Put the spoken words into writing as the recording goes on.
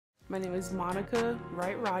My name is Monica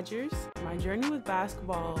Wright Rogers. My journey with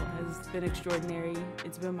basketball has been extraordinary.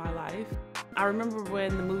 It's been my life. I remember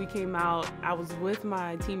when the movie came out, I was with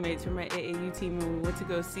my teammates from my AAU team and we went to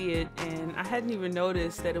go see it, and I hadn't even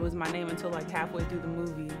noticed that it was my name until like halfway through the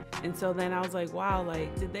movie. And so then I was like, wow,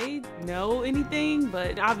 like, did they know anything?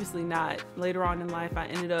 But obviously not. Later on in life, I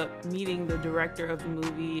ended up meeting the director of the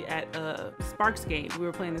movie at a Sparks game. We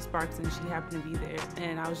were playing the Sparks and she happened to be there.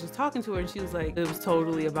 And I was just talking to her and she was like, it was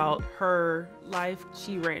totally about her life.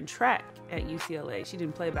 She ran track at UCLA. She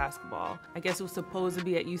didn't play basketball. I guess it was supposed to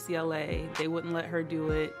be at UCLA. They wouldn't let her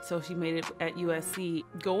do it, so she made it at USC.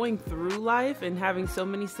 Going through life and having so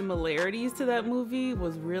many similarities to that movie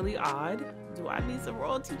was really odd. Do I need some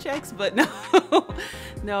royalty checks? But no,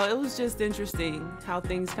 no, it was just interesting how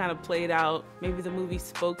things kind of played out. Maybe the movie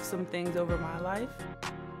spoke some things over my life.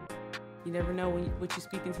 You never know when what you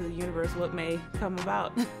speak into the universe, what may come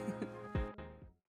about.